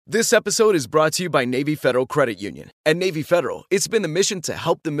This episode is brought to you by Navy Federal Credit Union. At Navy Federal, it's been the mission to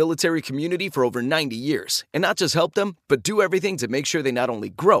help the military community for over 90 years. And not just help them, but do everything to make sure they not only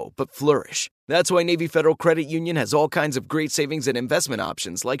grow, but flourish. That's why Navy Federal Credit Union has all kinds of great savings and investment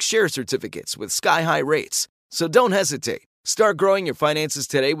options like share certificates with sky-high rates. So don't hesitate. Start growing your finances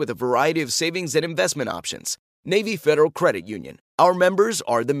today with a variety of savings and investment options. Navy Federal Credit Union. Our members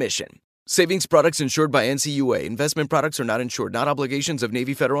are the mission. Savings products insured by NCUA. Investment products are not insured, not obligations of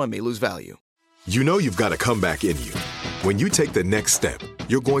Navy Federal and may lose value. You know you've got a comeback in you. When you take the next step,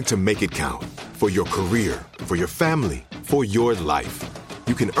 you're going to make it count. For your career, for your family, for your life.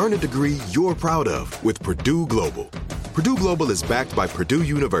 You can earn a degree you're proud of with Purdue Global. Purdue Global is backed by Purdue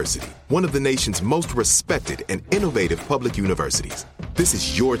University, one of the nation's most respected and innovative public universities. This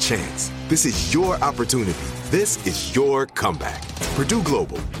is your chance. This is your opportunity. This is your comeback. Purdue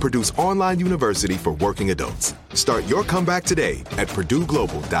Global, Purdue's online university for working adults. Start your comeback today at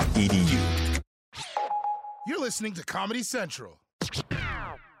purdueglobal.edu. You're listening to Comedy Central.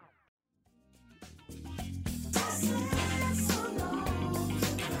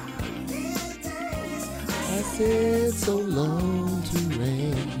 I said so long to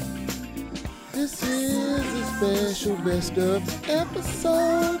rain. This is a special best of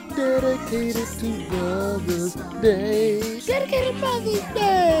episode dedicated to Mother's Day. Dedicated Mother's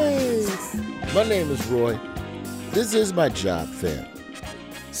Day. My name is Roy. This is my job fair.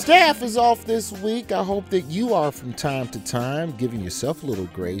 Staff is off this week. I hope that you are from time to time giving yourself a little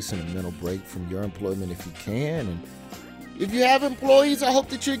grace and a mental break from your employment if you can. And if you have employees, I hope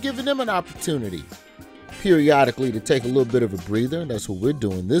that you're giving them an opportunity periodically to take a little bit of a breather. That's what we're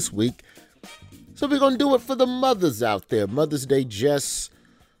doing this week. So we're going to do it for the mothers out there. Mother's Day just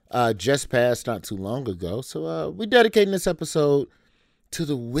passed not too long ago. So we're dedicating this episode to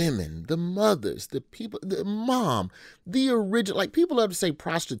the women, the mothers, the people, the mom, the original. Like, people love to say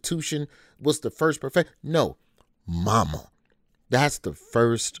prostitution was the first profession. No, mama. That's the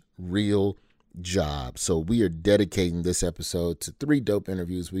first real job. So we are dedicating this episode to 3 dope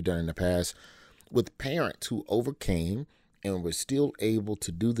interviews we've done in the past with parents who overcame and were still able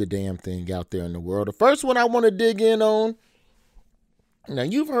to do the damn thing out there in the world. The first one I want to dig in on, now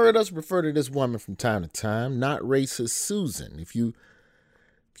you've heard us refer to this woman from time to time, Not Racist Susan. If you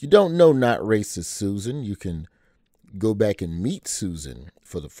don't know Not Racist Susan, you can go back and meet Susan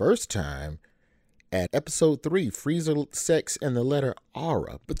for the first time at episode 3, Freezer Sex and the Letter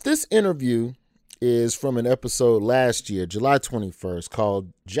Aura. But this interview is from an episode last year, July 21st,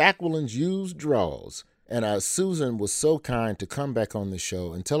 called Jacqueline's Used Draws. And Susan was so kind to come back on the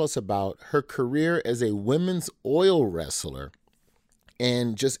show and tell us about her career as a women's oil wrestler.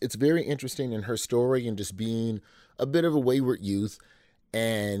 And just, it's very interesting in her story and just being a bit of a wayward youth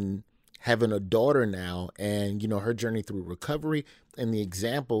and having a daughter now and, you know, her journey through recovery and the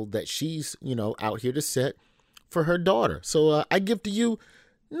example that she's, you know, out here to set for her daughter. So I give to you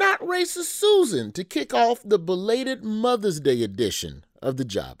Not Racist Susan to kick off the belated Mother's Day edition of the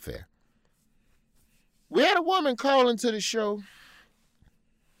Job Fair. We had a woman call into the show.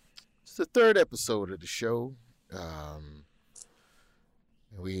 It's the 3rd episode of the show.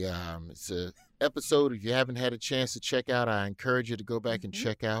 It's an episode, if you haven't had a chance to check out, I encourage you to go back and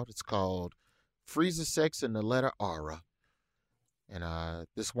check out. It's called Freezer Sex and the Letter Aura. And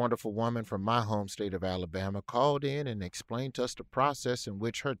this wonderful woman from my home state of Alabama called in and explained to us the process in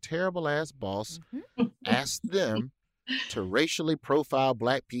which her terrible ass boss asked them to racially profile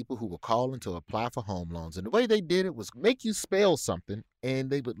black people who were calling to apply for home loans. And the way they did it was make you spell something, and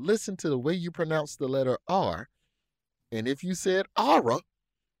they would listen to the way you pronounce the letter R. And if you said aura,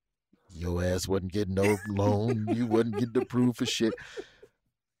 your ass wasn't getting no loan. You wasn't getting approved for shit.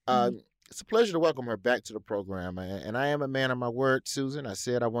 It's a pleasure to welcome her back to the program. And I am a man of my word, Susan. I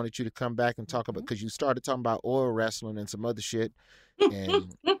said I wanted you to come back and talk about, because you started talking about oil wrestling and some other shit.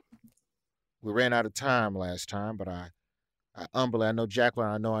 And we ran out of time last time, but I humbly, I know Jacqueline,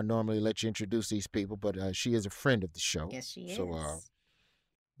 I know I normally let you introduce these people, but she is a friend of the show. Yes, she is. So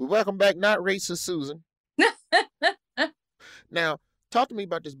we welcome back Not Racist Susan. Now, talk to me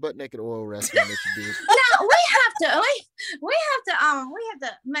about this butt naked oil wrestling that you did. No, we have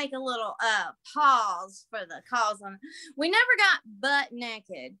to make a little pause for the cause on. We never got butt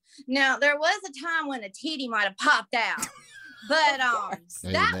naked. Now, there was a time when a titty might have popped out, but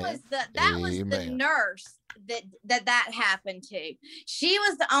that was the nurse that happened to. She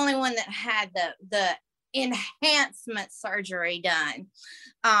was the only one that had the enhancement surgery done.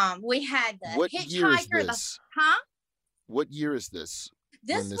 We had the What hitchhiker. year is this? Huh? What year is this?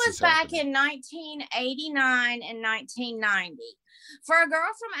 This when this was is back happening? in 1989 and 1990. For a girl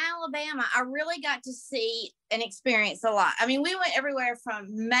from Alabama, I really got to see and experience a lot. I mean, we went everywhere from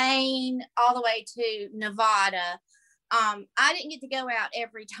Maine all the way to Nevada. I didn't get to go out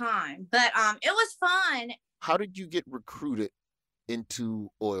every time, but it was fun. How did you get recruited into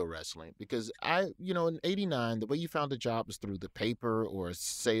oil wrestling? Because in '89, the way you found a job was through the paper or a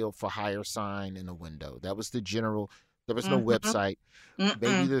sale for hire sign in a window. That was the general. There was no Mm-hmm. website. Maybe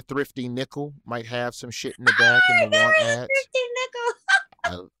Mm-mm. the Thrifty Nickel might have some shit in the back in the There want is a ads. Thrifty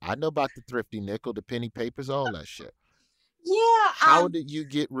Nickel. I know about the Thrifty Nickel, the penny papers, all that shit. Yeah. How did you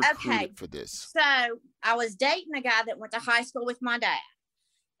get recruited Okay. for this? So I was dating a guy that went to high school with my dad,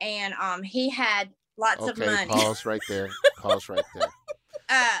 and he had lots of Okay, money. pause right there. Pause right there.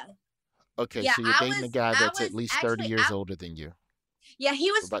 Okay, Yeah, so you're dating a guy that's I at was least 30 years older than you. Yeah,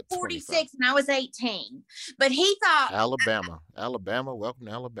 he was About 25. 46 and I was 18. But he thought, Alabama, welcome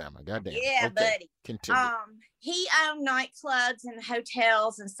to Alabama. Goddamn. yeah, Okay, buddy. continue. He owned nightclubs and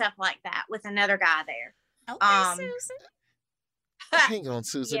hotels and stuff like that with another guy there. Okay, Susan. Hang on,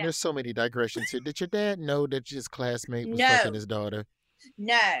 Susan. Yeah. There's so many digressions here. Did your dad know that his classmate was No. fucking his daughter?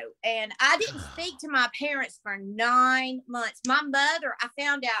 No, and I didn't speak to my parents for 9 months. My mother, I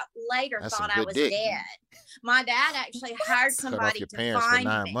found out later, That's thought some I good was dick. dead. My dad actually hired Cut off somebody your to parents for find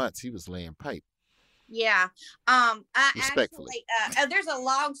 9 me. months. He was laying pipe. Yeah. I Respectfully. actually, there's a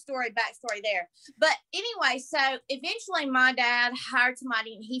long backstory there. But anyway, so eventually my dad hired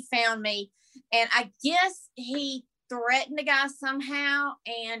somebody and he found me. And I guess he threatened the guy somehow.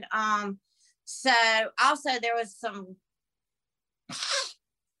 And so also there was some,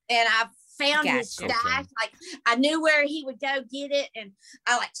 and I found his Gotcha. stash. Okay. Like I knew where he would go get it, and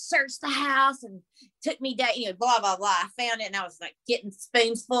I like searched the house and took me down, blah blah blah. I found it, and I was like getting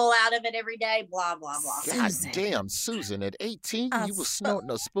spoons full out of it every day, blah blah blah. God Susan. damn, Susan, at 18, A you was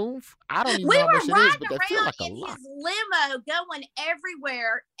snorting a spoon? I don't even We know how were much it is, riding but that feels around like a in lot. his limo, going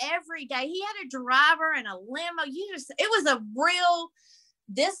everywhere every day. He had a driver and a limo. It was a real.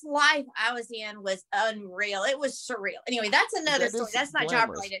 This life I was in was unreal. It was surreal. Anyway, that's another That story. is That's not job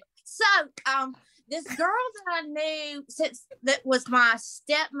glamorous. related. So, this girl that I knew that was my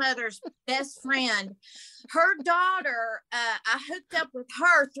stepmother's best friend, her daughter, I hooked up with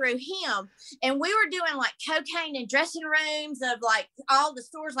her through him, and we were doing like cocaine in dressing rooms of like all the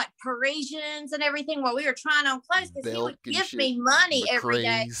stores, like Parisians and everything, while we were trying on clothes because he would Belk and give shit, me money every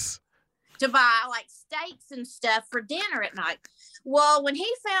day McCrae's. to buy like steaks and stuff for dinner at night. Well, when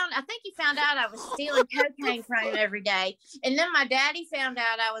I think he found out I was stealing cocaine from him every day. And then my daddy found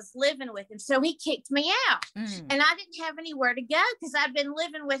out I was living with him. So he kicked me out. Mm. And I didn't have anywhere to go because I'd been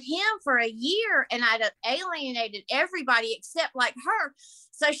living with him for a year and I'd alienated everybody except like her.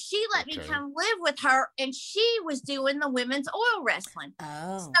 So she let me Okay. come live with her, and she was doing the women's oil wrestling.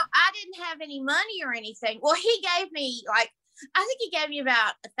 Oh. So I didn't have any money or anything. Well, he gave me I think he gave me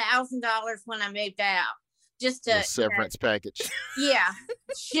about $1,000 when I moved out. Just A to severance package. yeah,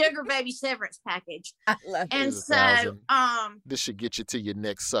 sugar baby severance package. I love it. And Here's so, $1,000. This should get you to your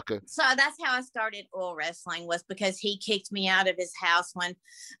next sucker. so that's how I started oil wrestling, was because he kicked me out of his house when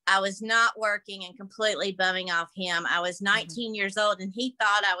I was not working and completely bumming off him. I was 19 years old and he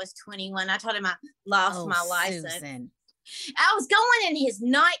thought I was 21. I told him I lost my license. Susan. I was going in his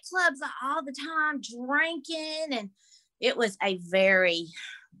nightclubs all the time, drinking, and it was a very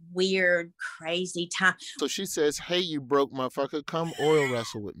weird, crazy time. So she says, hey, you broke motherfucker, come oil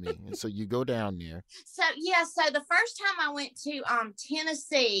wrestle with me. And so you go down there. So the first time I went to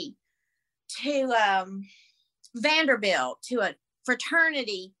Tennessee to Vanderbilt to a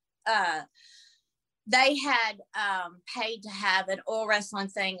fraternity, they had paid to have an oil wrestling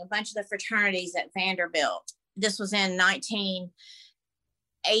thing, a bunch of the fraternities at Vanderbilt. This was in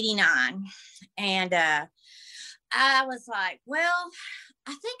 1989. And I was like, well,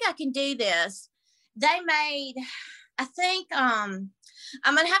 I think I can do this. They made, I think, I'm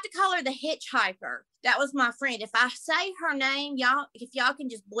going to have to call her the hitchhiker. That was my friend. If I say her name, if y'all can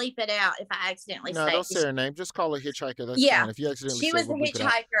just bleep it out if I accidentally No, say don't it. say her name. Just call her hitchhiker. That's Yeah. fine. If you accidentally She say was it, the we'll bleep it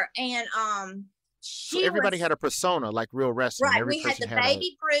out. hitchhiker. And So everybody had a persona, like real wrestling. right. Every We had person the had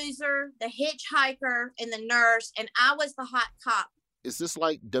baby bruiser, the hitchhiker, and the nurse, and I was the hot cop. Is this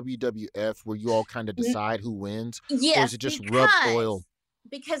like WWF where you all kind of decide who wins? Yes, Or is it just rub oil?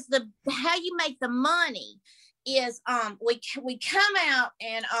 Because how you make the money is we come out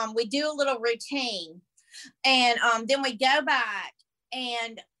and we do a little routine, and then we go back,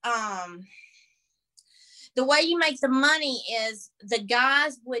 and the way you make the money is the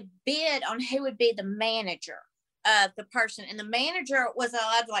guys would bid on who would be the manager. the person, and the manager was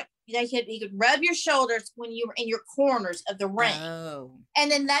allowed to you could rub your shoulders when you were in your corners of the ring. Oh.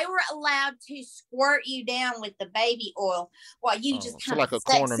 And then they were allowed to squirt you down with the baby oil while you just kind of like a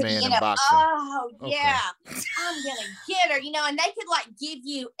corner man in boxing. Oh, Okay. yeah, I'm going to get her, and they could give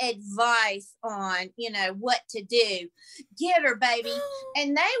you advice on, what to do. Get her, baby.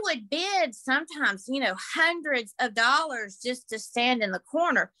 And they would bid sometimes, hundreds of dollars just to stand in the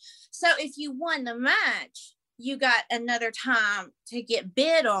corner. So if you won the match, you got another time to get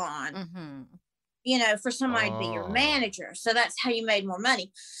bid on, for somebody to be your manager. So that's how you made more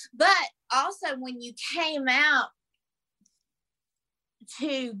money. But also when you came out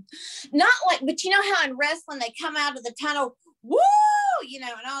to but you know how in wrestling they come out of the tunnel, woo, and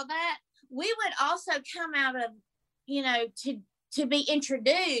all that. We would also come out of, to be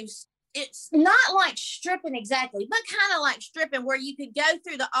introduced. It's not like stripping exactly, but kind of like stripping where you could go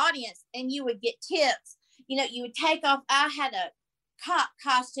through the audience and you would get tips. You would take off. I had a cop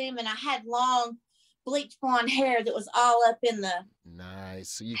costume and I had long bleach blonde hair that was all up in the nice.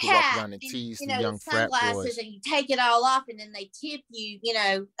 So you could walk around and tease the young frat boys. And you take it all off and then they tip you,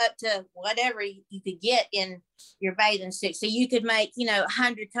 up to whatever you could get in your bathing suit. So you could make,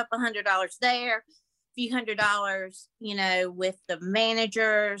 couple $100 there, a few $100, with the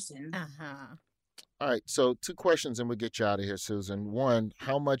managers and. All right, so 2 questions and we'll get you out of here, Susan. 1,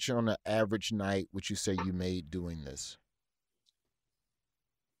 how much on an average night would you say you made doing this?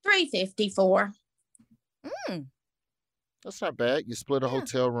 $354. That's not bad. You split a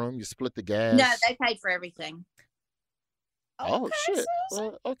hotel room, you split the gas. No, they paid for everything. Oh, shit.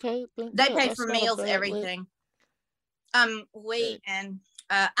 Well, okay. They paid for meals, everything. I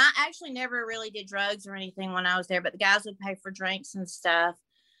actually never really did drugs or anything when I was there, but the guys would pay for drinks and stuff.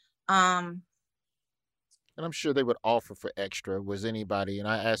 And I'm sure they would offer for extra. Was anybody, and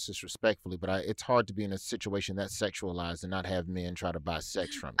I ask this respectfully, but it's hard to be in a situation that's sexualized and not have men try to buy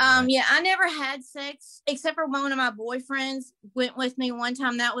sex from you. Right? Yeah, I never had sex except for one of my boyfriends went with me one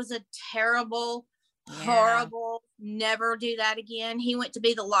time. That was a terrible, horrible, never do that again. He went to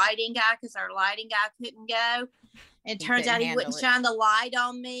be the lighting guy because our lighting guy couldn't go. And it turns out he wouldn't shine the light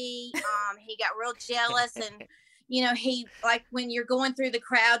on me. He got real jealous and he when you're going through the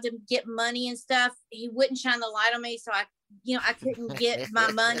crowd to get money and stuff, he wouldn't shine the light on me. So I couldn't get my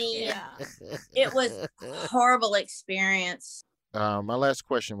money. It was a horrible experience. My last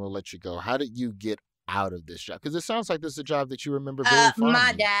question, we'll let you go. How did you get out of this job? Because it sounds like this is a job that you remember very fondly.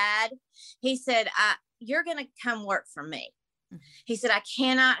 My dad, he said, you're going to come work for me. He said, I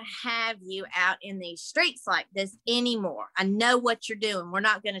cannot have you out in these streets like this anymore. I know what you're doing. We're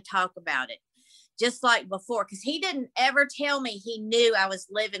not going to talk about it. Just like before, because he didn't ever tell me he knew I was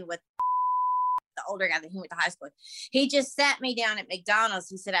living with the older guy that he went to high school with. He just sat me down at McDonald's.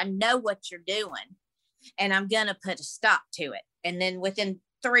 He said, I know what you're doing, and I'm going to put a stop to it. And then within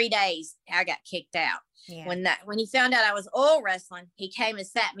 3 days, I got kicked out. Yeah. When he found out I was oil wrestling, he came and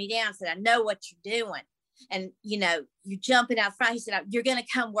sat me down and said, I know what you're doing. And, you're jumping out front. He said, you're going to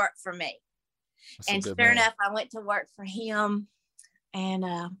come work for me. And sure enough, I went to work for him. And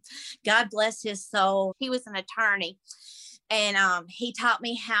God bless his soul. He was an attorney. And he taught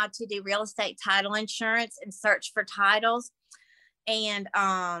me how to do real estate title insurance and search for titles. And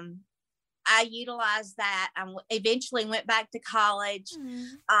I utilized that. I eventually went back to college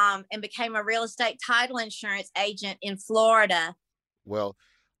and became a real estate title insurance agent in Florida. Well,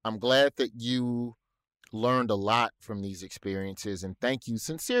 I'm glad that you learned a lot from these experiences. And thank you,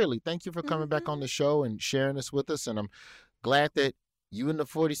 sincerely, thank you for coming back on the show and sharing this with us. And I'm glad that you and the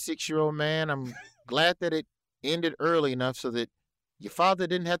 46-year-old man, I'm glad that it ended early enough so that your father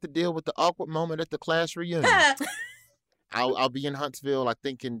didn't have to deal with the awkward moment at the class reunion. I'll be in Huntsville, I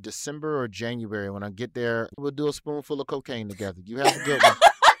think in December or January. When I get there, we'll do a spoonful of cocaine together. You have a good one.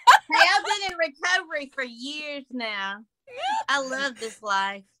 Hey, I've been in recovery for years now. I love this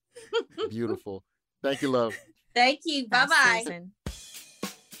life. Beautiful. Thank you, love. Thank you. Bye-bye.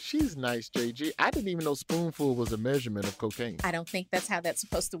 She's nice, JG. I didn't even know spoonful was a measurement of cocaine. I don't think that's how that's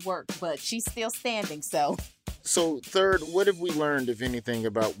supposed to work, but she's still standing, so. So, third, what have we learned, if anything,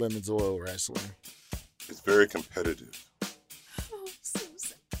 about women's oil wrestling? It's very competitive. Oh,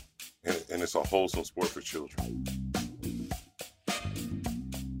 Susan. And it's a wholesome sport for children.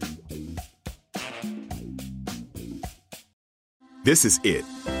 This is it.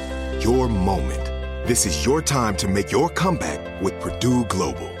 Your moment. This is your time to make your comeback with Purdue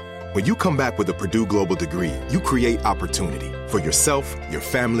Global. When you come back with a Purdue Global degree, you create opportunity for yourself, your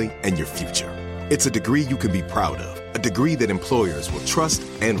family, and your future. It's a degree you can be proud of, a degree that employers will trust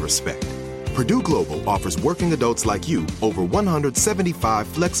and respect. Purdue Global offers working adults like you over 175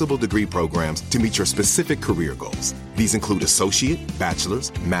 flexible degree programs to meet your specific career goals. These include associate,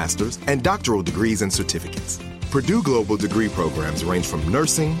 bachelor's, master's, and doctoral degrees and certificates. Purdue Global degree programs range from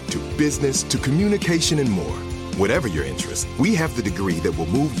nursing to business to communication and more. Whatever your interest, we have the degree that will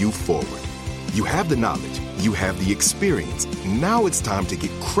move you forward. You have the knowledge, you have the experience. Now it's time to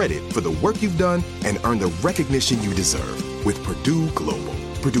get credit for the work you've done and earn the recognition you deserve with Purdue Global,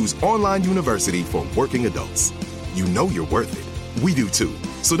 Purdue's online university for working adults. You know you're worth it. We do too.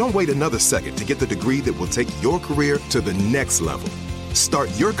 So don't wait another second to get the degree that will take your career to the next level. Start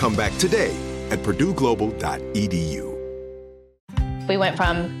your comeback today at purdueglobal.edu. We went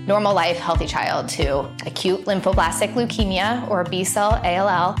from normal life, healthy child to acute lymphoblastic leukemia or B-cell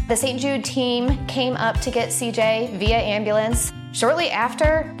ALL. The St. Jude team came up to get CJ via ambulance. Shortly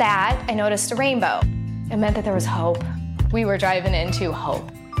after that, I noticed a rainbow. It meant that there was hope. We were driving into hope.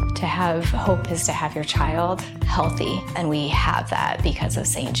 To have hope is to have your child healthy, and we have that because of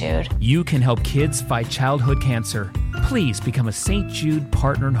St. Jude. You can help kids fight childhood cancer. Please become a St. Jude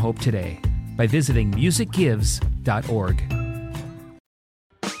Partner in Hope today by visiting musicgives.org.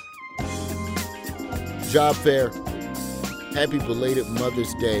 Job fair. Happy belated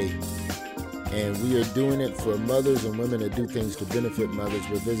Mother's Day. And we are doing it for mothers and women that do things to benefit mothers.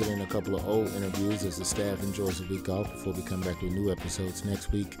 We're visiting a couple of old interviews as the staff enjoys a week off before we come back with new episodes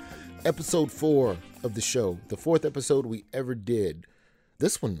next week. Episode 4 of the show, the 4th episode we ever did.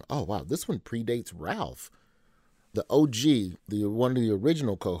 This one, oh wow, this one predates Ralph. The OG, one of the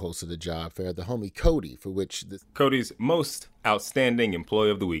original co-hosts of the Job Fair, the homie Cody, for which Cody's most outstanding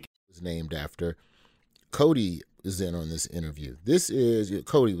employee of the week is named after. Cody is in on this interview.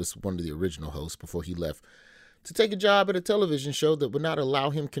 Cody was one of the original hosts before he left to take a job at a television show that would not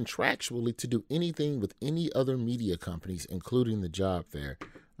allow him contractually to do anything with any other media companies, including the Job Fair.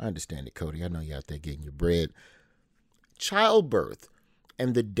 I understand it, Cody. I know you're out there getting your bread. Childbirth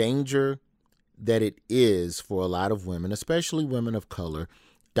and the danger that it is for a lot of women, especially women of color.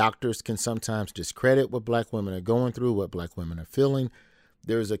 Doctors can sometimes discredit what black women are going through, what black women are feeling.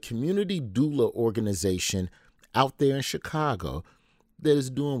 There's a community doula organization out there in Chicago that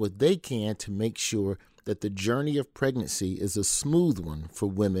is doing what they can to make sure that the journey of pregnancy is a smooth one for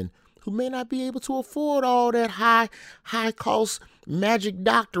women who may not be able to afford all that high cost magic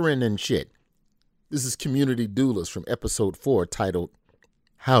doctoring and shit. This is Community Doulas from episode 4 titled,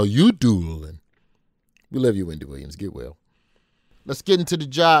 How You Douling? We love you, Wendy Williams. Get well. Let's get into the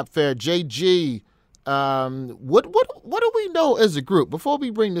Job Fair. JG, what do we know as a group before we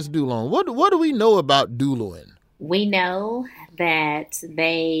bring this doula on? What do we know about doulaing? We know that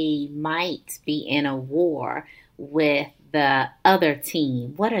they might be in a war with the other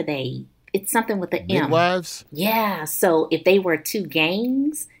team. What are they? It's something with the M. Midwives? Yeah. So if they were two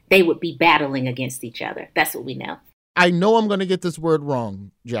gangs, they would be battling against each other. That's what we know. I know I'm going to get this word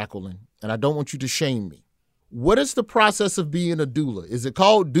wrong, Jacqueline, and I don't want you to shame me. What is the process of being a doula? Is it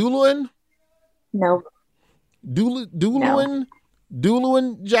called doulaing? No. Doulaing? No.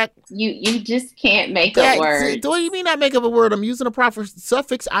 Doulaing, Jack? You just can't make up words. What do you mean not make up a word? I'm using a proper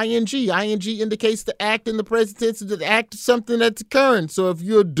suffix, ing. Ing indicates the act in the present tense, the act of something that's occurring. So if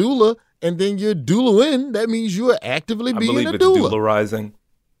you're a doula and then you're doulaing, that means you're actively being a doula. I believe it's doularizing.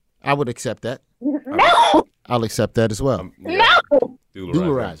 I would accept that. No. I'll accept that as well. No.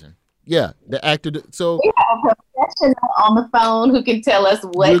 Doularizing. Yeah, the actor. So we have a professional on the phone who can tell us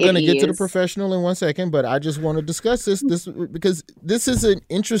what it is. We're going to get to the professional in one second, but I just want to discuss this because this is an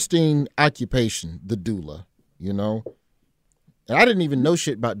interesting occupation, the doula, you know? And I didn't even know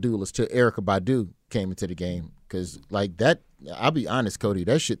shit about doulas till Erykah Badu came into the game because, like, that, I'll be honest, Cody,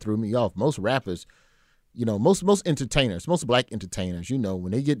 that shit threw me off. Most rappers, you know, most entertainers, most black entertainers, you know,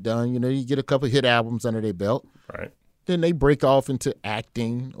 when they get done, you know, you get a couple hit albums under their belt. Right. Then they break off into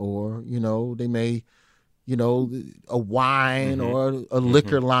acting or, you know, they may, you know, a wine or a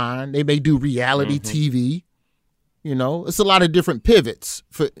liquor line. They may do reality TV. You know, it's a lot of different pivots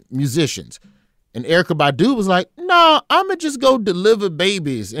for musicians. And Erykah Badu was like, no, I'm going to just go deliver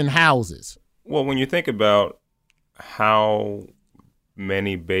babies in houses. Well, when you think about how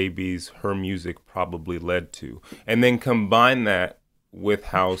many babies her music probably led to, and then combine that with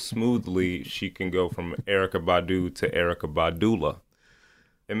how smoothly she can go from Erykah Badu to Erykah Badula,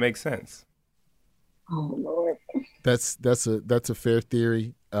 it makes sense. Oh Lord, that's a fair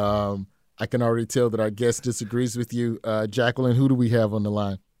theory. I can already tell that our guest disagrees with you, Jacqueline. Who do we have on the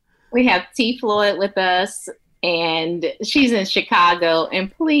line? We have T. Floyd with us, and she's in Chicago.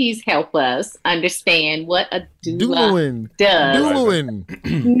 And please help us understand what a doula does. Doulaing.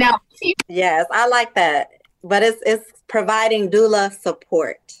 No, yes, I like that, but it's providing doula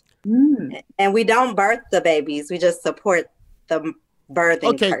support. And we don't birth the babies. We just support the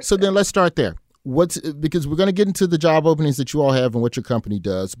birthing person. So then let's start there. Because we're going to get into the job openings that you all have and what your company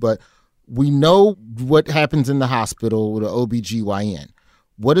does, but we know what happens in the hospital with an OBGYN.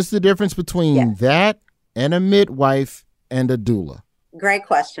 What is the difference between that and a midwife and a doula? Great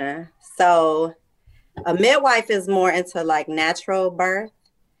question. So a midwife is more into like natural birth,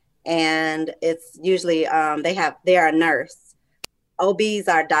 and it's usually they are a nurse. OBs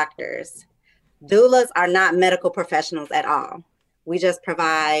are doctors. Doulas are not medical professionals at all. We just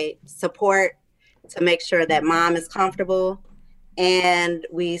provide support to make sure that mom is comfortable, and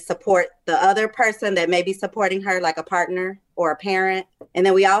we support the other person that may be supporting her, like a partner or a parent. And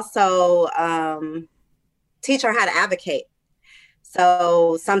then we also teach her how to advocate.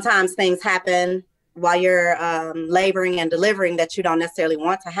 So sometimes things happen while you're laboring and delivering that you don't necessarily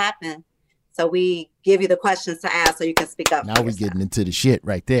want to happen. So we give you the questions to ask so you can speak up. Now we're getting into the shit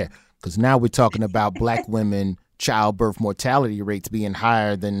right there, because now we're talking about Black women childbirth mortality rates being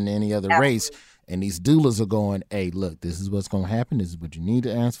higher than any other race. And these doulas are going, hey, look, this is what's going to happen. This is what you need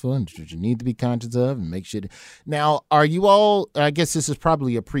to ask for and what you need to be conscious of and make sure. Now, are you all, I guess this is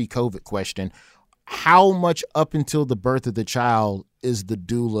probably a pre-COVID question, how much up until the birth of the child is the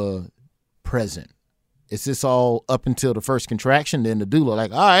doula present? Is this all up until the first contraction? Then the doula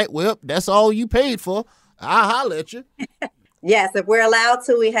like, all right, well, that's all you paid for. I'll holler at you. Yes, if we're allowed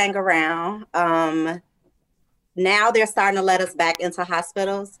to, we hang around. Now they're starting to let us back into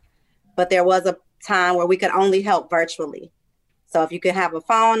hospitals, but there was a time where we could only help virtually. So if you could have a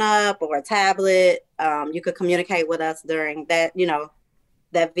phone up or a tablet, you could communicate with us during that,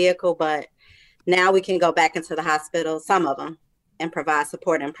 that vehicle. But now we can go back into the hospital, some of them, and provide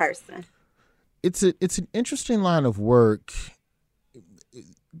support in person. It's an interesting line of work.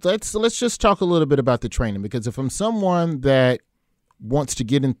 Let's just talk a little bit about the training, because if I'm someone that wants to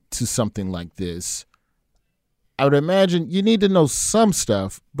get into something like this, I would imagine you need to know some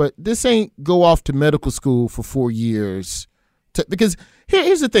stuff, but this ain't go off to medical school for 4 years. Because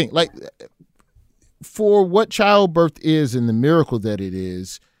here's the thing, like, for what childbirth is and the miracle that it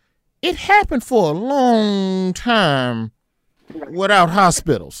is, it happened for a long time without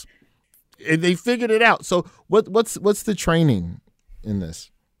hospitals. And they figured it out. So what's the training in this?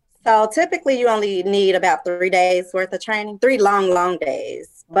 So typically you only need about 3 days worth of training, 3 long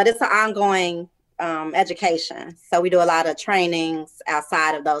days, but it's an ongoing education. So we do a lot of trainings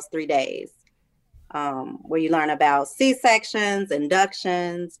outside of those 3 days, where you learn about C-sections,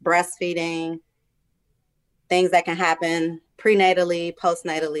 inductions, breastfeeding, things that can happen prenatally,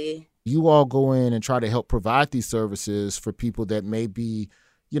 postnatally. You all go in and try to help provide these services for people that may be,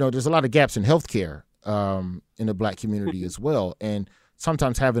 there's a lot of gaps in healthcare in the Black community as well. And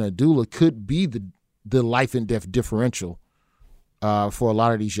sometimes having a doula could be the life and death differential for a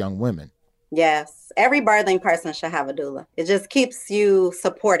lot of these young women. Yes, every birthing person should have a doula. It just keeps you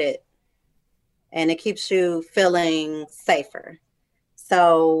supported and it keeps you feeling safer.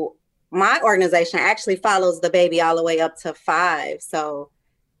 So my organization actually follows the baby all the way up to 5. So,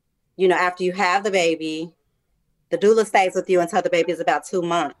 after you have the baby, the doula stays with you until the baby is about 2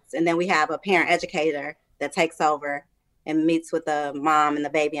 months. And then we have a parent educator that takes over and meets with the mom and the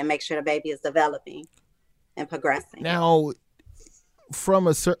baby and makes sure the baby is developing and progressing. Now, all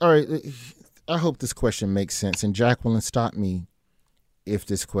right, I hope this question makes sense. And Jacqueline, stop me if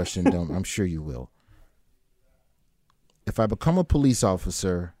this question don't. I'm sure you will. If I become a police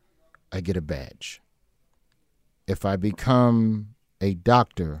officer, I get a badge. If I become a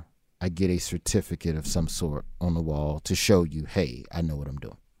doctor, I get a certificate of some sort on the wall to show you, hey, I know what I'm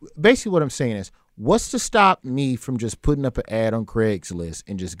doing. Basically what I'm saying is, what's to stop me from just putting up an ad on Craigslist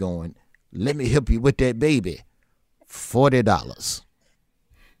and just going, let me help you with that baby, $40.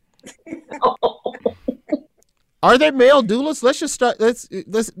 Are there male doulas? Let's just start. Let's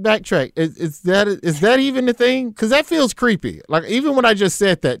backtrack. Is that even the thing? Because that feels creepy. Like, even when I just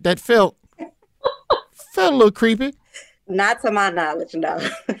said that felt a little creepy. Not to my knowledge, no.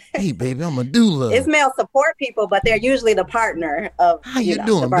 Hey, baby, I'm a doula. It's male support people, but they're usually the partner of. How you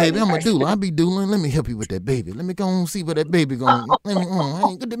doing, baby? I'm a doula. I'll be douling. Let me help you with that baby. Let me go and see where that baby going.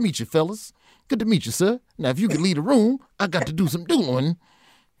 Hey, good to meet you, fellas. Good to meet you, sir. Now, if you could leave the room, I got to do some douling.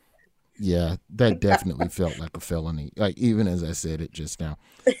 Yeah, that definitely felt like a felony, like even as I said it just now.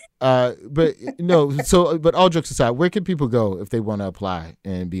 But no, but all jokes aside, where can people go if they want to apply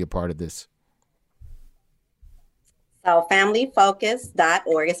and be a part of this? So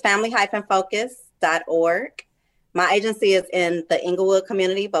familyfocus.org. It's family-focus.org. My agency is in the Inglewood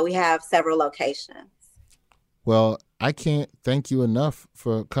community, but we have several locations. Well, I can't thank you enough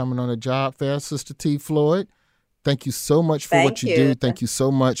for coming on the job fair, Sister T. Floyd. Thank you so much for what you do. Thank you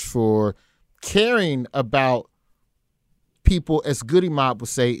so much for caring about people, as Goody Mob would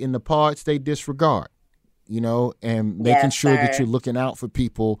say, in the parts they disregard, and making sure that you're looking out for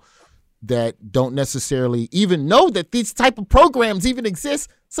people that don't necessarily even know that these type of programs even exist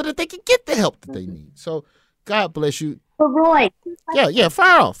so that they can get the help that they need. So God bless you. But Roy. Yeah,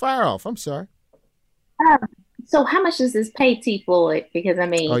 fire off. I'm sorry. So how much does this pay T. Floyd? Because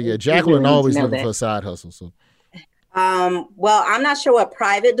oh yeah, Jacqueline always looking for a side hustle. So well, I'm not sure what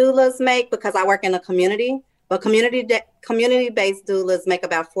private doulas make because I work in a community, but community-based doulas make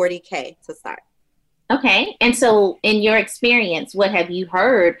about $40K to start. Okay. And so in your experience, what have you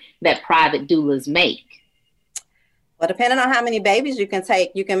heard that private doulas make? Well, depending on how many babies you can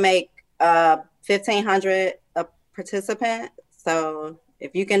take, you can make $1,500 a participant. So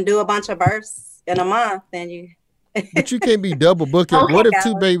if you can do a bunch of births in a month, then you... But you can't be double booking. Okay, what if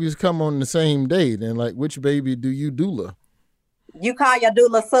two babies come on the same day? Then, which baby do you doula? You call your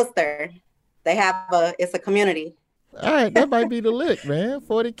doula sister. They have it's a community. All right, that might be the lick, man.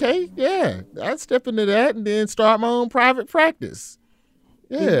 $40K, yeah. I'd step into that and then start my own private practice.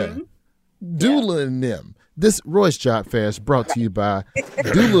 Yeah. Doula and them. This Roy's Job Fair is brought to you by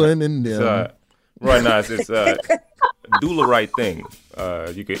Doula and them. Right now, it's Doula Right Thing.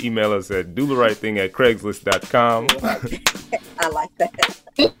 You can email us at doularightthing@craigslist.com. I like that.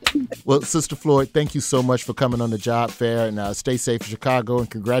 Well, Sister Floyd, thank you so much for coming on the Job Fair, and stay safe in Chicago, and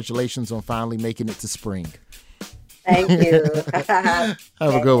congratulations on finally making it to spring. Thank you. Have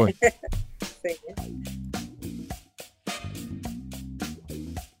a good one. See you.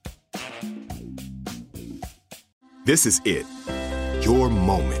 This is it. Your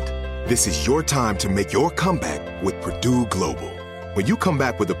moment. This is your time to make your comeback with Purdue Global. When you come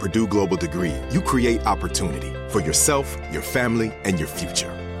back with a Purdue Global degree, you create opportunity for yourself, your family, and your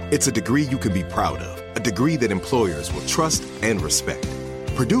future. It's a degree you can be proud of, a degree that employers will trust and respect.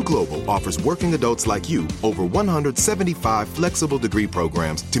 Purdue Global offers working adults like you over 175 flexible degree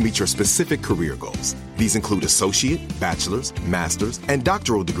programs to meet your specific career goals. These include associate, bachelor's, master's, and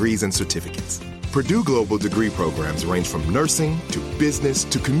doctoral degrees and certificates. Purdue Global degree programs range from nursing to business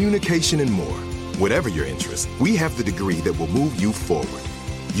to communication and more. Whatever your interest, we have the degree that will move you forward.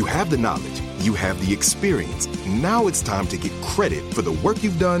 You have the knowledge, you have the experience. Now it's time to get credit for the work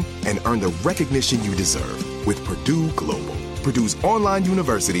you've done and earn the recognition you deserve with Purdue Global, Purdue's online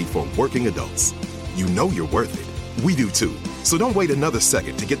university for working adults. You know you're worth it. We do too. So don't wait another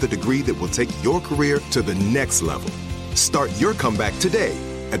second to get the degree that will take your career to the next level. Start your comeback today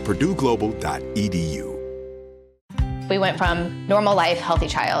at purdueglobal.edu. We went from normal life, healthy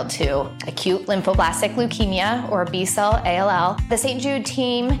child to acute lymphoblastic leukemia or B-cell ALL. The St. Jude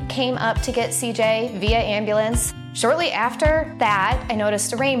team came up to get CJ via ambulance. Shortly after that, I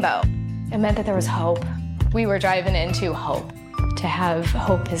noticed a rainbow. It meant that there was hope. We were driving into hope. To have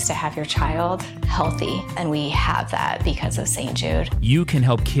hope is to have your child healthy, and we have that because of St. Jude. You can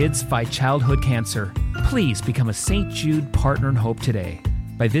help kids fight childhood cancer. Please become a St. Jude Partner in Hope today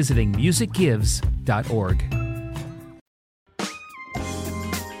by visiting musicgives.org.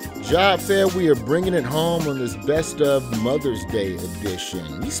 Job Fair, we are bringing it home on this Best of Mother's Day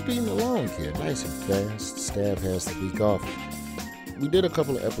edition. We speeding along here, nice and fast. Staff has the week off. We did a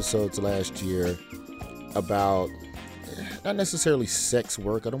couple of episodes last year about not necessarily sex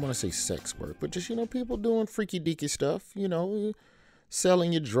work. I don't want to say sex work, but just, people doing freaky deaky stuff,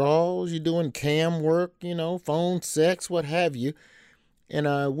 selling your drawers, you're doing cam work, phone sex, what have you.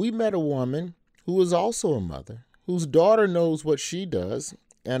 And we met a woman who is also a mother, whose daughter knows what she does.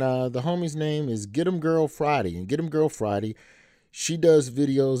 And the homie's name is Get 'em Girl Friday. And Get 'em Girl Friday, she does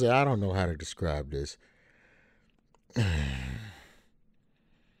videos, and I don't know how to describe this.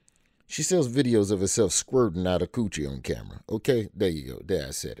 She sells videos of herself squirting out of coochie on camera. Okay, there you go. There,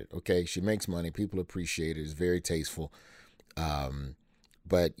 I said it. Okay, she makes money. People appreciate it. It's very tasteful.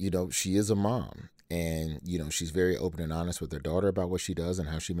 But, she is a mom. And, she's very open and honest with her daughter about what she does and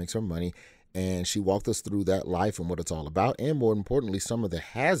how she makes her money. And she walked us through that life and what it's all about. And more importantly, some of the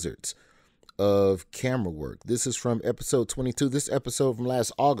hazards of camera work. This is from episode 22. This episode from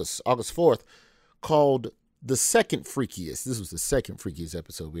last August 4th, called The Second Freakiest. This was the second freakiest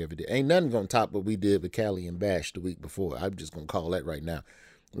episode we ever did. Ain't nothing going to top what we did with Callie and Bash the week before. I'm just going to call that right now.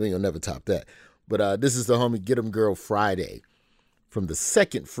 We ain't going to never top that. But this is the homie Get 'em Girl Friday from The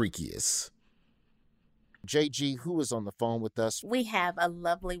Second Freakiest. JG, who is on the phone with us? We have a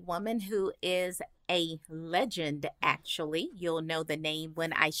lovely woman who is a legend, actually. You'll know the name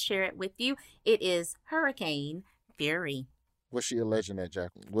when I share it with you. It is Hurricane Fury. What's she a legend at,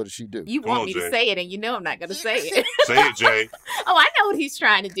 Jack? What does she do? You want me to say it, and you know I'm not going to say it. Say it, Jay. Oh, I know what he's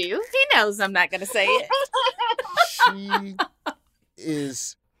trying to do. He knows I'm not going to say it. She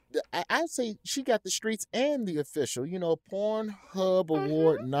is, I'd say she got the streets and the official, Pornhub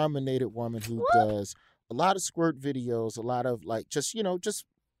Award nominated woman who does a lot of squirt videos, a lot of just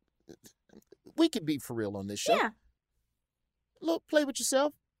we can be for real on this show. Yeah. Look, play with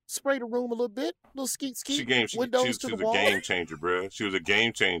yourself, spray the room a little bit, little skeet. She windows was to the a wall. game changer, bro. She was a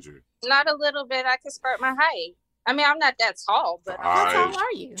game changer. Not a little bit. I can spurt my height. I mean, I'm not that tall, but how tall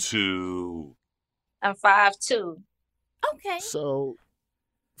are you? 5'2". I'm 5'2". Okay. So,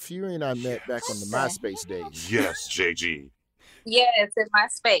 Fury and I met back on the MySpace days. Yes, JG. Yes, in my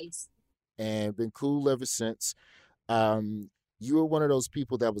space. And been cool ever since. You were one of those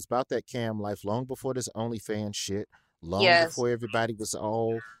people that was about that cam life long before this OnlyFans shit. Long before everybody was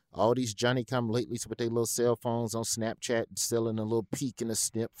all these Johnny come latelys with their little cell phones on Snapchat selling a little peek and a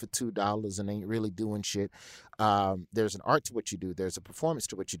snip for $2 and ain't really doing shit. There's an art to what you do. There's a performance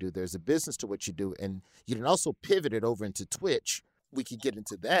to what you do. There's a business to what you do. And you can also pivot it over into Twitch. We could get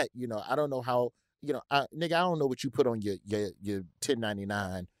into that. I don't know how, I don't know what you put on your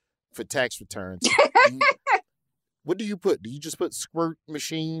 1099 for tax returns. What do you put? Do you just put squirt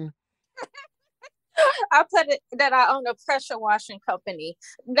machine? I put it that I own a pressure washing company.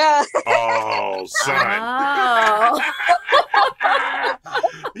 No. Oh, son.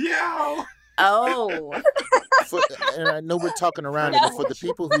 Yo. Oh. And I know we're talking around it, but for the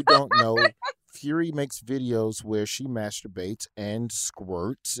people who don't know, Fury makes videos where she masturbates and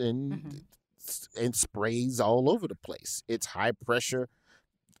squirts and sprays all over the place. It's high pressure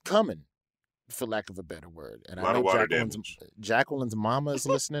coming, for lack of a better word. And I know Jacqueline's mama is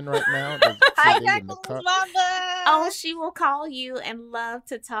listening right now. Hi, Jacqueline's mama. Oh, she will call you and love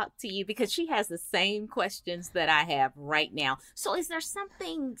to talk to you because she has the same questions that I have right now. So is there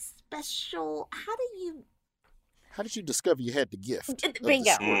something special? How did you discover you had the gift?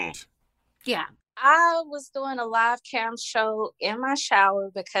 Bingo. Yeah. I was doing a live cam show in my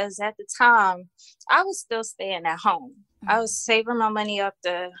shower because at the time I was still staying at home. I was saving my money up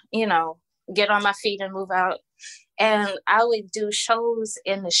to, get on my feet and move out. And I would do shows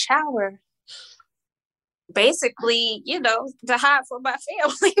in the shower, basically, to hide from my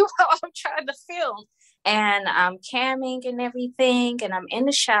family while I'm trying to film. And I'm camming and everything, and I'm in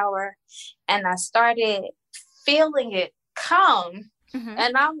the shower, and I started feeling it come.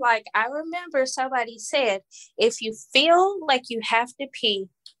 And I'm like, I remember somebody said, if you feel like you have to pee,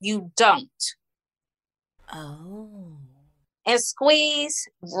 you don't. Oh. And squeeze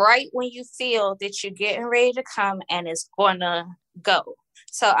right when you feel that you're getting ready to come and it's gonna go.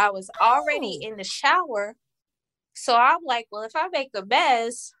 So I was already in the shower. So I'm like, well, if I make a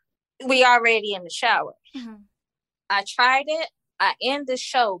mess, we already in the shower. I tried it. I end the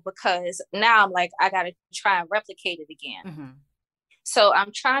show because now I'm like, I gotta try and replicate it again. So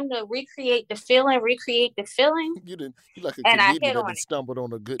I'm trying to recreate the feeling. You like a comedian that stumbled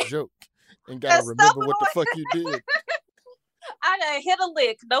on a good joke and gotta remember what the fuck you did. I done hit a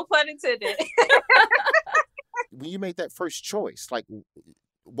lick, no pun intended. When you made that first choice,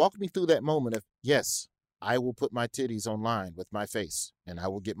 walk me through that moment of, yes, I will put my titties online with my face and I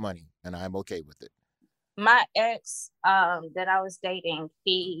will get money and I'm okay with it. My ex that I was dating,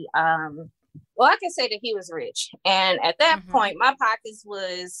 he, I can say that he was rich. And at that point, my pockets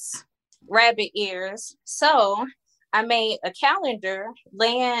was rabbit ears. So I made a calendar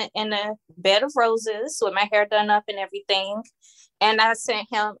laying in a bed of roses with my hair done up and everything. And I sent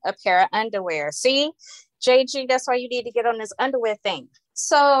him a pair of underwear. See, JG, that's why you need to get on this underwear thing.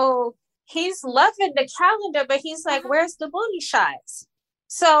 So he's loving the calendar, but he's like, where's the booty shots?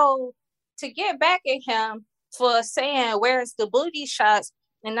 So to get back at him for saying, where's the booty shots,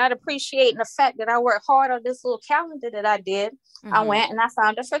 and not appreciating the fact that I worked hard on this little calendar that I did, I went and I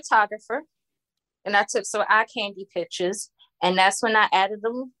found a photographer. And I took some eye candy pictures. And that's when I added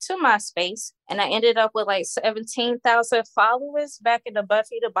them to MySpace. And I ended up with 17,000 followers back in the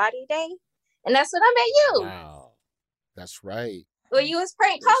Buffy the Body Day. And that's when I met you. Wow. That's right. Well, you was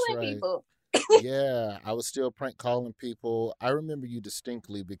prank calling people. Yeah, I was still prank calling people. I remember you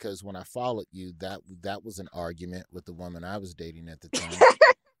distinctly because when I followed you, that was an argument with the woman I was dating at the time.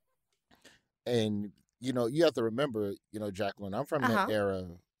 And, you have to remember, Jacqueline, I'm from that era.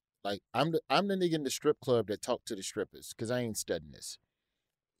 I'm the nigga in the strip club that talked to the strippers because I ain't studying this.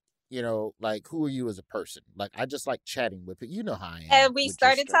 Who are you as a person? I just like chatting with it. You know how I am. And we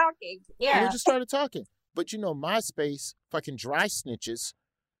started talking. Yeah. And we just started talking. But MySpace, fucking dry snitches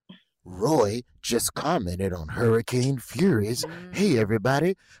Roy just commented on Hurricane Fury's. Hey,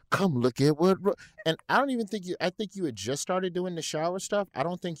 everybody, come look at what. And I don't even think I think you had just started doing the shower stuff. I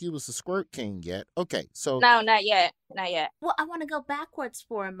don't think you was the Squirt King yet. Okay, so. No, not yet. Not yet. Well, I want to go backwards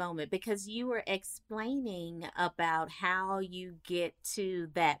for a moment because you were explaining about how you get to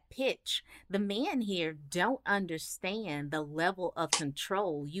that pitch. The men here don't understand the level of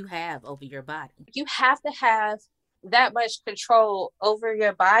control you have over your body. You have to have that much control over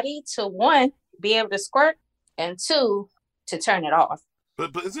your body to, one, be able to squirt, and two, to turn it off.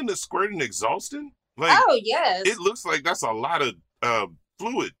 But isn't the squirting exhausting? Like, oh, yes. It looks like that's a lot of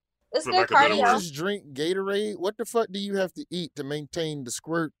fluid. It's good cardio. You just drink Gatorade? What the fuck do you have to eat to maintain the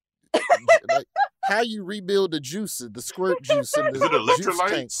squirt? Like, how you rebuild the juice, the squirt juice in the juice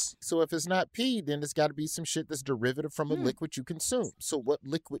tank? So if it's not pee, then it's got to be some shit that's derivative from a liquid you consume. So what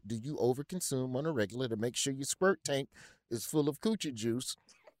liquid do you overconsume on a regular to make sure your squirt tank is full of coochie juice?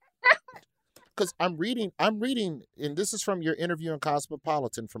 Because I'm reading, and this is from your interview in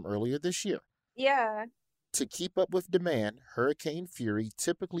Cosmopolitan from earlier this year. Yeah. To keep up with demand, Hurricane Fury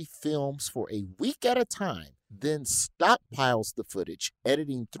typically films for a week at a time, then stockpiles the footage,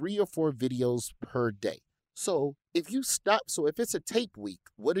 editing 3 or 4 videos per day. So if it's a tape week,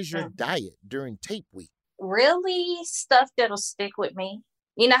 what is your diet during tape week? Really stuff that'll stick with me.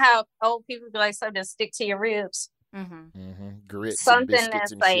 You know how old people be like, something to stick to your ribs? Grits, something and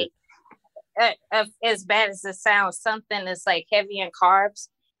that's and like, as bad as it sounds, something that's like heavy in carbs.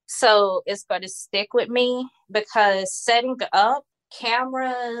 So it's going to stick with me because setting up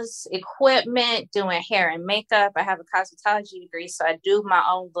cameras, equipment, doing hair and makeup. I have a cosmetology degree, so I do my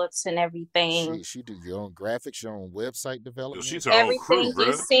own looks and everything. She do your own graphics, your own website development. She's her own crew, everything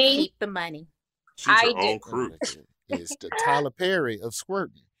you see, keep the money. She's her own crew. It's the Tyler Perry of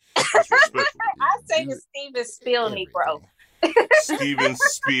squirting. I say the Steven Spiel Negro. Steven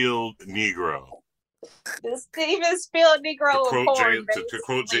Spiel Negro. The Steven Spiel Negro. To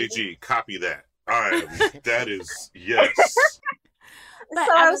quote JG, copy that. That is, yes. So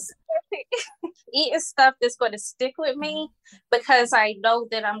I was eating stuff that's going to stick with me because I know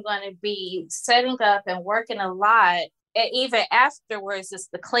that I'm going to be setting up and working a lot. And even afterwards, it's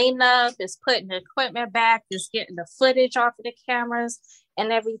the cleanup, it's putting the equipment back, it's getting the footage off of the cameras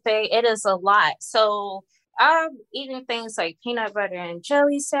and everything. It is a lot. So I'm eating things like peanut butter and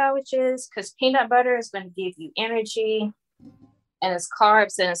jelly sandwiches because peanut butter is going to give you energy and it's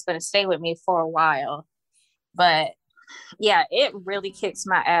carbs and it's going to stay with me for a while. But yeah, it really kicks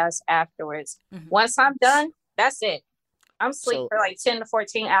my ass afterwards. Once I'm done, that's it. I'm asleep for like 10 to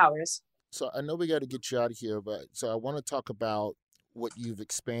 14 hours. So I know we got to get you out of here, but so I want to talk about what you've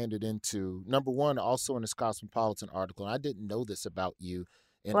expanded into. Number one, also in this Cosmopolitan article, and I didn't know this about you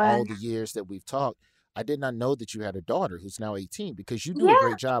in all the years that we've talked. I did not know that you had a daughter who's now 18 because you do a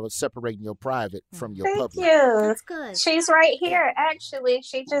great job of separating your private from your public. Thank you. That's good. She's right here, actually.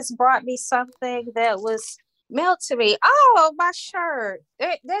 She just brought me something that was mailed to me. Oh, my shirt.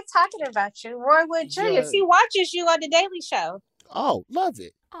 They're talking about you. Roy Wood Jr. Yeah. He watches you on The Daily Show. Oh, love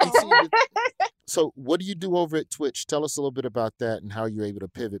it. So what do you do over at Twitch? Tell us a little bit about that and how you're able to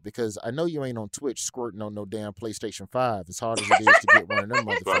pivot, because I know you ain't on Twitch squirting on no damn PlayStation 5 as hard as it is to get one of them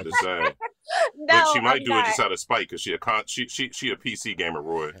motherfuckers. But she might do it just out of spite because she a PC gamer,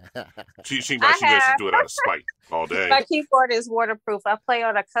 Roy. She does do it out of spite all day. My keyboard is waterproof. I play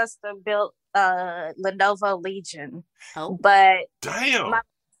on a custom built Lenovo Legion. But damn,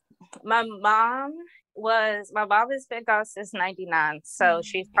 my mom has been gone since 99, so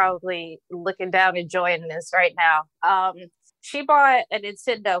she's probably looking down enjoying this right now. She bought a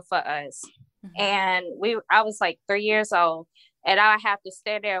Nintendo for us, and I was like 3 years old, and I have to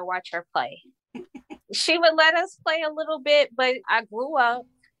stand there and watch her play. She would let us play a little bit, but I grew up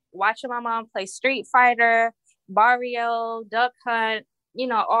watching my mom play Street Fighter, Mario, Duck Hunt,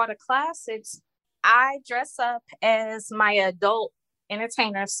 all the classics. I dress up as my adult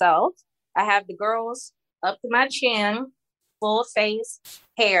entertainer self. I have the girls up to my chin, full face,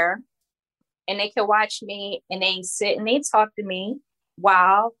 hair, and they can watch me and they sit and they talk to me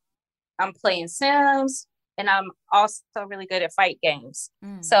while I'm playing Sims, and I'm also really good at fight games.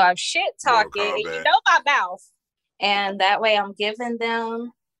 So I'm shit talking, and you know my mouth. And that way I'm giving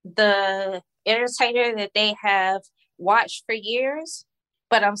them the entertainer that they have watched for years,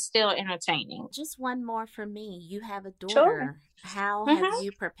 but I'm still entertaining. Just one more for me. You have a daughter. Sure. How have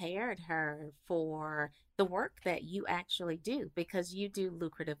you prepared her for the work that you actually do? Because you do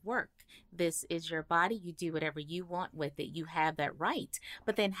lucrative work. This is your body. You do whatever you want with it. You have that right.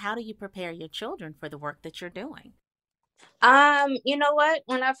 But then how do you prepare your children for the work that you're doing? You know what?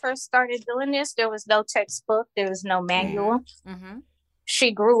 When I first started doing this, there was no textbook. There was no manual.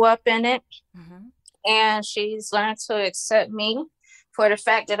 she grew up in it, and she's learned to accept me for the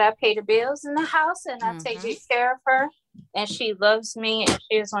fact that I pay the bills in the house and I take good care of her. And she loves me, and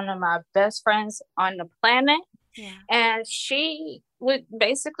she is one of my best friends on the planet. Yeah. And she would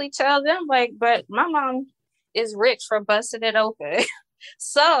basically tell them, like, but my mom is rich for busting it open.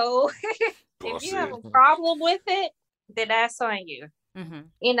 So if you have a problem with it, then that's on you.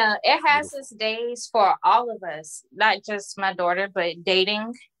 You know, it has its days for all of us, not just my daughter, but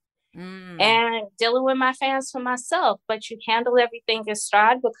dating and dealing with my fans for myself. But you handle everything in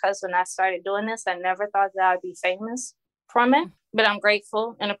stride, because when I started doing this, I never thought that I'd be famous from it. But I'm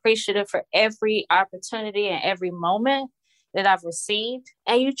grateful and appreciative for every opportunity and every moment that I've received.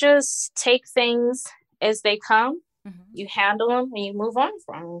 And you just take things as they come. You handle them and you move on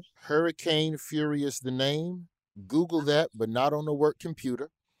from them. Hurricane Fury is the name. Google that, but not on the work computer.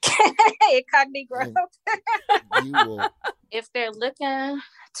 Incognito. You will. If they're looking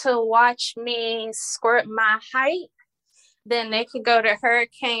to watch me squirt my height, then they can go to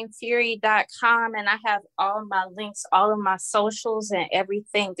hurricanefury.com, and I have all my links, all of my socials, and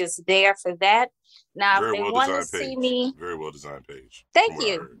everything is there for that. Now, Very if they well want to designed see page. me, Very well designed page. Thank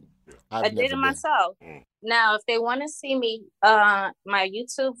you. I did it myself. Now, if they want to see me, my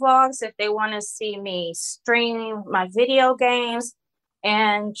YouTube vlogs, if they want to see me stream my video games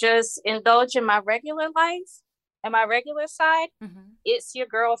and just indulge in my regular life and my regular side, it's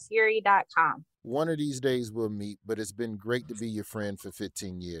yourgirlfury.com. One of these days we'll meet, but it's been great to be your friend for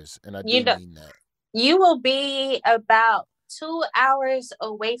 15 years. And I do mean that. You will be about 2 hours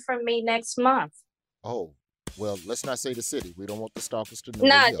away from me next month. Oh, well, let's not say the city. We don't want the stalkers to know.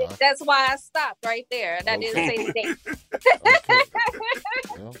 No, that's why I stopped right there. And I didn't say the date.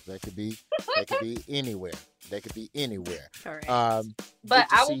 Well, that could be anywhere. That could be anywhere. Correct. But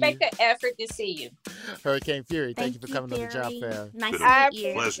I will make an effort to see you. Hurricane Fury, thank you for coming on the job fair. Nice to meet you.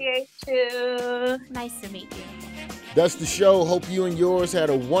 I appreciate you. Nice to meet you. That's the show. Hope you and yours had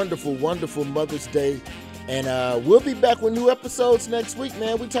a wonderful, wonderful Mother's Day. And we'll be back with new episodes next week,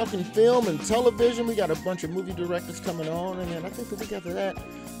 man. We're talking film and television. We got a bunch of movie directors coming on. And then I think the week after that,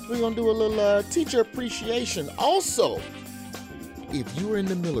 we're going to do a little teacher appreciation. Also, if you were in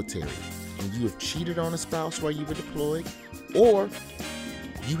the military and you have cheated on a spouse while you were deployed, or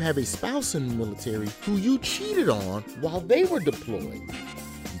you have a spouse in the military who you cheated on while they were deployed,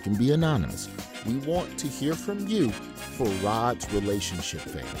 you can be anonymous. We want to hear from you for Rod's Relationship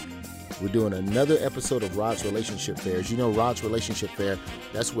Fair. We're doing another episode of Rod's Relationship Fair. As you know, Rod's Relationship Fair,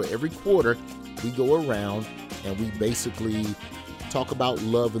 that's where every quarter we go around and we basically talk about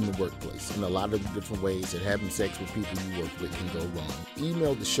love in the workplace and a lot of the different ways that having sex with people you work with can go wrong.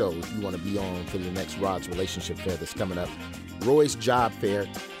 Email the show if you want to be on for the next Rod's Relationship Fair that's coming up.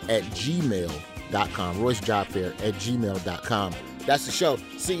 roycejobfair@gmail.com. roycejobfair@gmail.com. That's the show.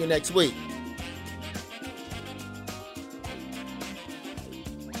 See you next week.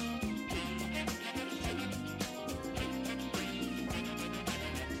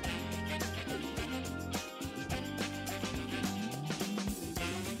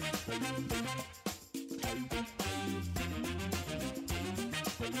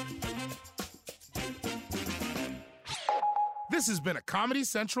 This has been a Comedy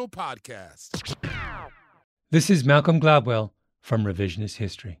Central podcast. This is Malcolm Gladwell from Revisionist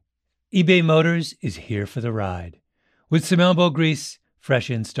History. eBay Motors is here for the ride. With some elbow grease, fresh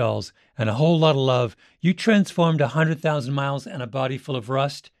installs, and a whole lot of love, you transformed 100,000 miles and a body full of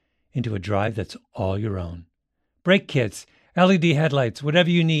rust into a drive that's all your own. Brake kits, LED headlights, whatever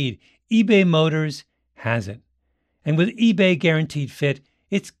you need, eBay Motors has it. And with eBay Guaranteed Fit,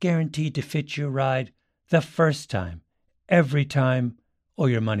 it's guaranteed to fit your ride the first time, every time, or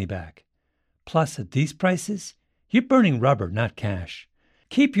your money back. Plus, at these prices, you're burning rubber, not cash.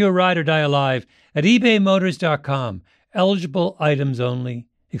 Keep your ride or die alive at ebaymotors.com. Eligible items only.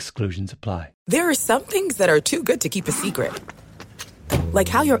 Exclusions apply. There are some things that are too good to keep a secret. Like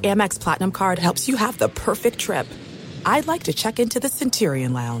how your Amex Platinum card helps you have the perfect trip. I'd like to check into the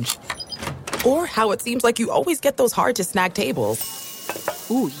Centurion Lounge. Or how it seems like you always get those hard-to-snag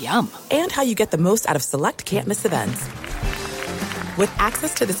tables. Ooh, yum. And how you get the most out of select can't-miss events. With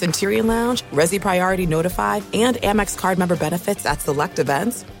access to the Centurion Lounge, Resi Priority Notified, and Amex card member benefits at select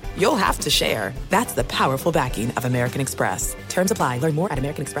events, you'll have to share. That's the powerful backing of American Express. Terms apply. Learn more at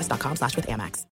americanexpress.com/withAmex.